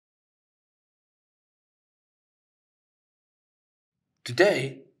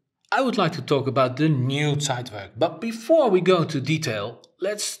Today, I would like to talk about the new Zeitwerk, but before we go into detail,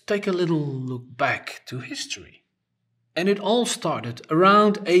 let's take a little look back to history. And it all started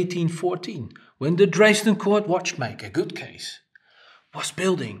around 1814, when the Dresden court watchmaker Goodcase was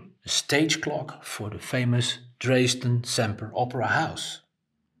building a stage clock for the famous Dresden Semper Opera House.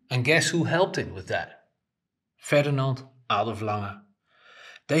 And guess who helped him with that? Ferdinand Adolf Lange.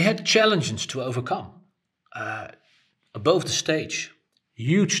 They had challenges to overcome. Above the stage,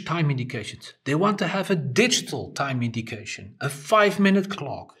 huge time indications. They want to have a digital time indication, a 5-minute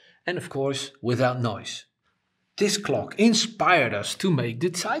clock, and of course, without noise. This clock inspired us to make the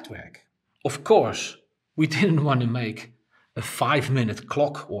Zeitwerk. Of course, we didn't want to make a 5-minute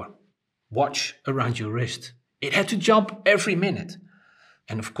clock or watch around your wrist. It had to jump every minute.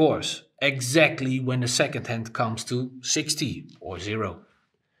 And of course, exactly when the second hand comes to 60 or 0.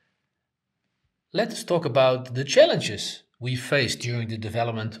 Let us talk about the challenges we faced during the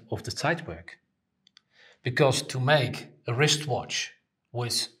development of the Zeitwerk. Because to make a wristwatch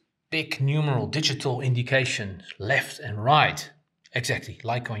with big numeral digital indications left and right, exactly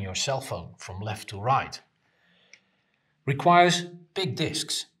like on your cell phone from left to right, requires big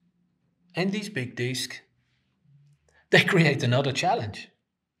disks. And these big disks, they create another challenge.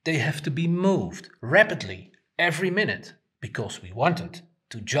 They have to be moved rapidly every minute because we wanted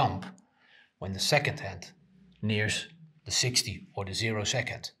to jump when the second hand nears the 60 or the 0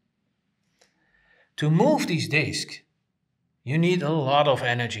 second. To move these disks, you need a lot of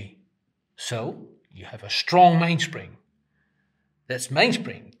energy. So you have a strong mainspring. That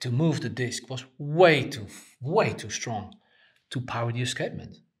mainspring to move the disk was way too strong to power the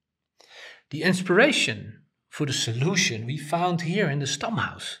escapement. The inspiration for the solution we found here in the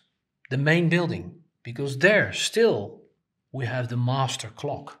Stamhaus, the main building, because there still we have the master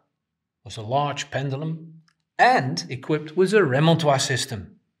clock. Was a large pendulum and equipped with a remontoire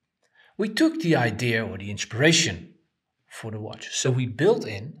system. We took the idea or the inspiration for the watch, so we built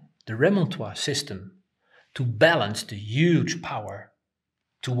in the remontoire system to balance the huge power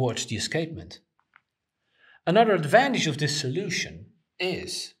towards the escapement. Another advantage of this solution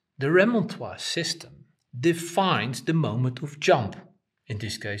is the remontoire system defines the moment of jump, in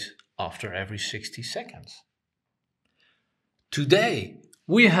this case after every 60 seconds. Today,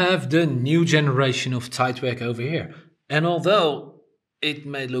 we have the new generation of Zeitwerk over here, and although it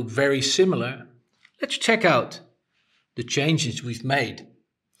may look very similar, let's check out the changes we've made.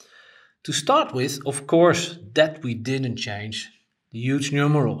 To start with, of course, that we didn't change the huge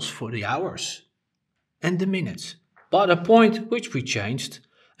numerals for the hours and the minutes, but a point which we changed,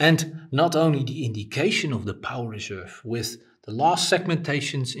 and not only the indication of the power reserve with the last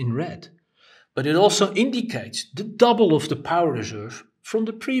segmentations in red, but it also indicates the double of the power reserve from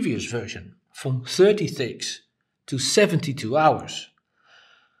the previous version, from 36 to 72 hours.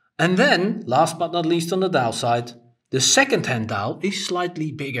 And then, last but not least on the dial side, the second hand dial is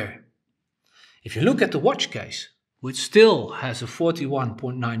slightly bigger. If you look at the watch case, which still has a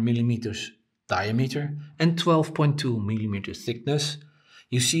 41.9 millimeters diameter and 12.2 millimeters thickness,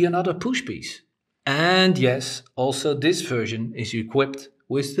 you see another push piece. And yes, also this version is equipped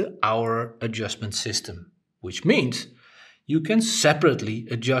with the hour adjustment system, which means you can separately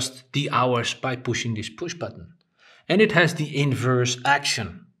adjust the hours by pushing this push button. And it has the inverse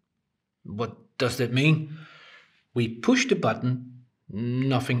action. What does that mean? We push the button,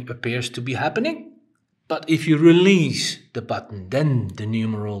 nothing appears to be happening. But if you release the button, then the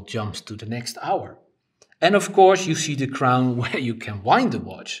numeral jumps to the next hour. And of course you see the crown where you can wind the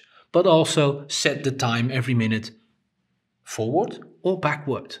watch, but also set the time every minute forward or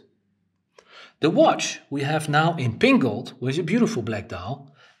backward. The watch we have now in pink gold with a beautiful black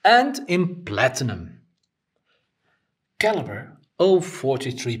dial and in platinum. Calibre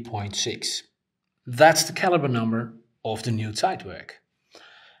 043.6. That's the caliber number of the new Zeitwerk.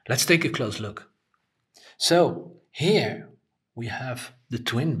 Let's take a close look. So here we have the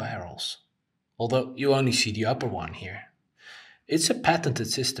twin barrels, although you only see the upper one here. It's a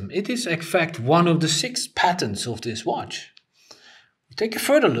patented system. It is in fact one of the 6 patents of this watch. Take a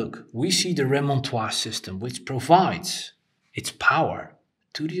further look, we see the remontoire system, which provides its power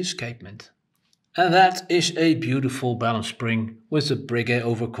to the escapement. And that is a beautiful balance spring with a Breguet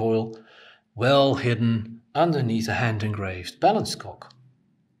overcoil, well hidden underneath a hand-engraved balance cock.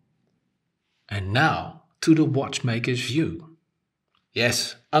 And now to the watchmaker's view.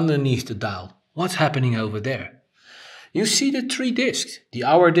 Yes, underneath the dial, what's happening over there? You see the 3 discs, the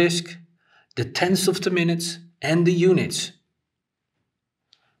hour disc, the tenths of the minutes, and the units.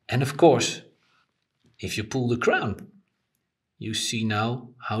 And of course, if you pull the crown, you see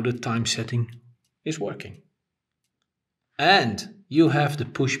now how the time setting is working. And you have the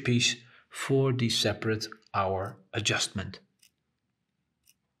push piece for the separate hour adjustment.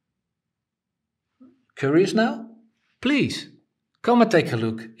 Curious now? Please, come and take a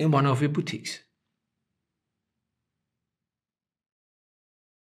look in one of your boutiques.